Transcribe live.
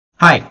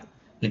Hi,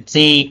 let's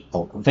say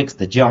fix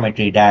the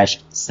geometry dash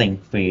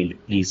sync failed.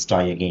 Please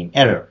try again.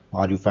 Error.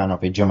 Are you fan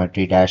of a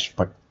geometry dash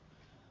but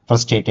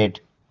frustrated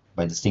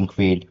by the sync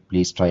failed?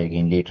 Please try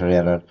again later.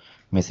 Error.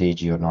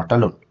 Message you're not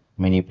alone.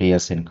 Many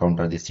players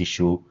encounter this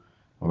issue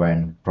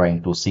when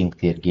trying to sync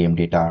their game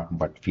data,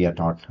 but fear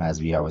not, as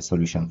we have a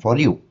solution for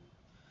you.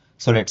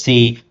 So let's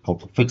see how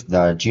to fix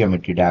the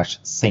geometry dash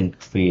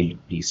sync failed.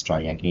 Please try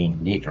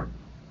again later.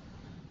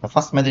 The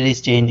first method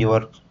is change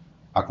your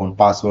account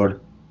password.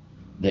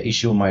 The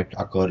issue might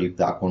occur if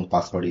the account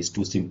password is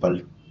too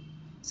simple,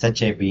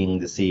 such as being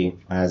the same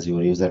as your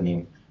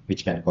username,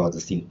 which can cause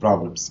the sync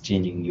problems.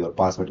 Changing your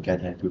password can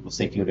help you to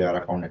secure your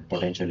account and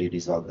potentially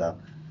resolve the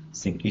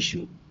sync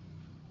issue.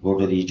 Go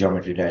to the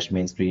Geometry Dash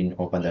main screen,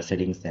 open the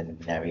settings, then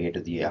navigate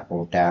to the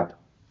Account tab,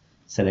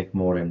 select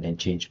More and then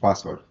change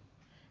password.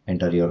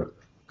 Enter your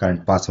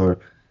current password,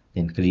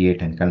 then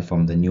create and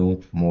confirm the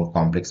new, more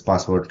complex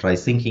password. Try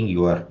syncing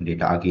your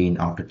data again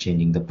after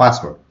changing the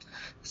password.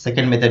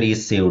 Second method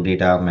is save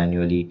data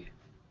manually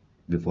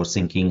before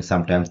syncing.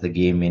 Sometimes the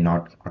game may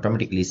not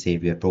automatically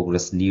save your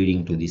progress,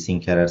 leading to the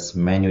sync errors.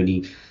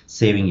 Manually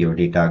saving your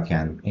data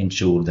can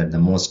ensure that the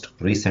most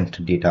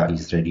recent data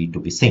is ready to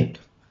be synced.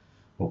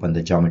 Open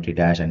the Geometry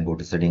Dash and go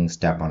to Settings,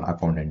 tap on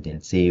Account and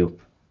then Save.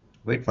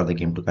 Wait for the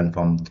game to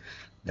confirm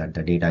that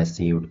the data is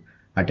saved.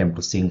 Attempt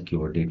to sync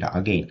your data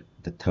again.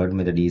 The third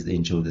method is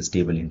ensure the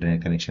stable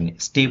internet connection.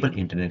 Stable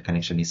internet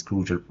connection is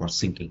crucial for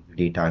syncing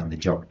data in the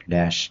Geometry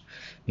Dash.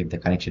 If the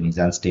connection is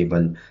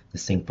unstable, the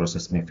sync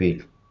process may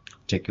fail.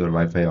 Check your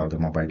Wi-Fi or the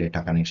mobile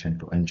data connection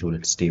to ensure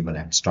it's stable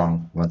and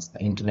strong. Once the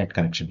internet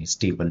connection is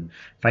stable,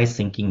 try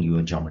syncing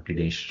your Geometry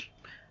Dash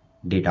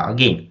data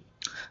again.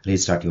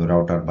 Restart your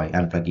router by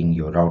unplugging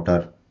your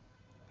router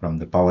from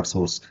the power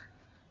source,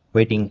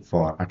 waiting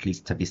for at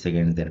least 30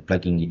 seconds, then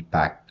plugging it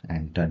back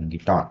and turning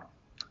it on.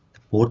 The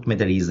fourth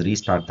method is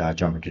restart the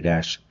Geometry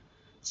Dash.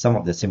 Some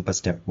of the simple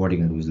steps what you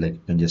can do is like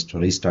you can just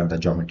restart the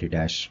Geometry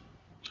Dash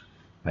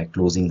by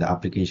closing the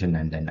application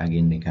and then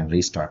again you can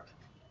restart.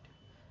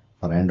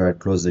 For Android,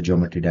 close the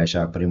Geometry Dash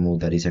app, remove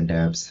the recent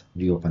apps,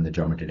 reopen the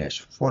Geometry Dash.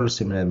 Follow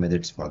similar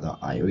methods for the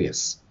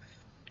iOS.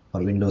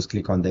 For Windows,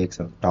 click on the X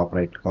on the top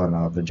right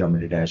corner of the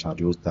Geometry Dash or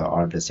use the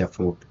Alt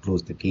F4 to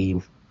close the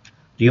game.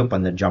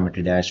 Reopen the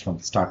Geometry Dash from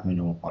the Start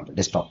menu or the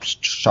desktop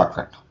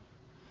shortcut.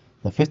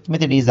 The fifth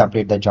method is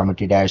update the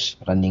Geometry Dash.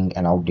 Running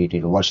an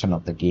outdated version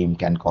of the game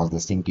can cause the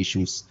sync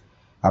issues.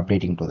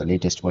 Updating to the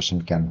latest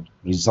version can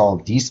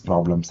resolve these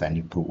problems and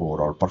improve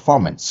overall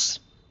performance.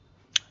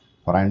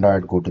 For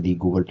Android, go to the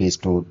Google Play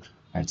Store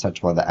and search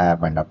for the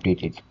app and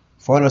update it.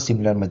 Follow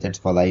similar methods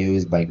for the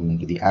iOS by going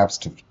to the App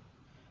Store.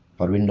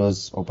 For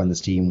Windows, open the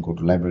Steam, go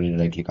to Library,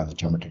 right click on the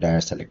Geometry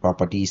Dash, select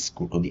Properties,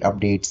 go to the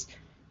Updates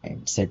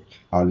and set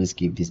always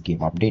keep this game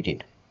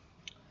updated.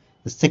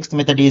 The sixth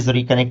method is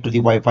reconnect to the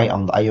Wi-Fi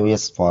on the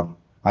iOS. For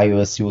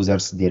iOS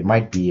users, there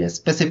might be a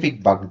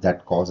specific bug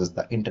that causes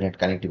the internet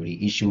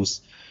connectivity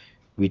issues,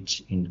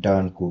 which in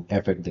turn could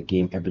affect the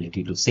game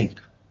ability to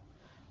sync.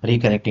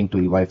 Reconnecting to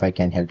the Wi-Fi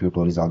can help you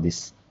to resolve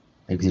this.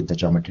 Exit the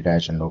Geometry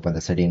Dash and open the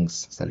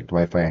settings, select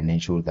Wi-Fi and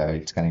ensure that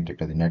it's connected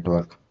to the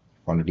network.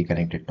 If already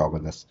connected,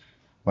 toggle the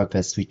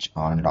Wi-Fi switch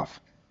on and off.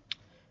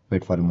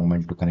 Wait for a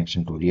moment to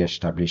connection to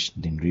re-establish,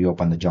 then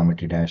reopen the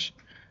Geometry Dash.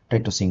 Try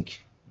to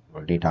sync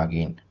your data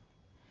again.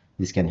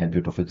 This can help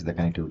you to fix the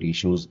connectivity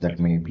issues that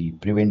may be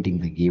preventing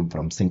the game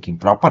from syncing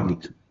properly.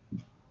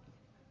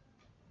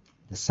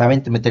 The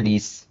seventh method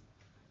is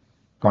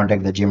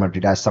contact the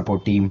Geometry Dash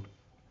support team.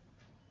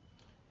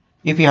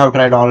 If you have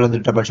tried all of the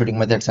troubleshooting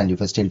methods and if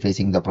you're still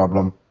facing the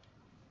problem,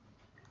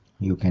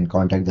 you can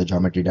contact the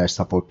Geometry Dash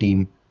support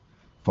team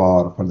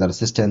for further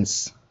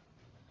assistance.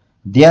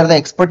 They are the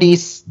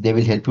expertise. They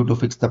will help you to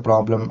fix the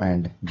problem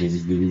and they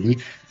will give you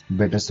the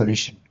better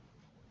solution.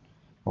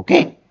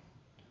 Okay.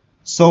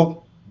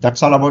 So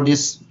that's all about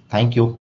this. Thank you.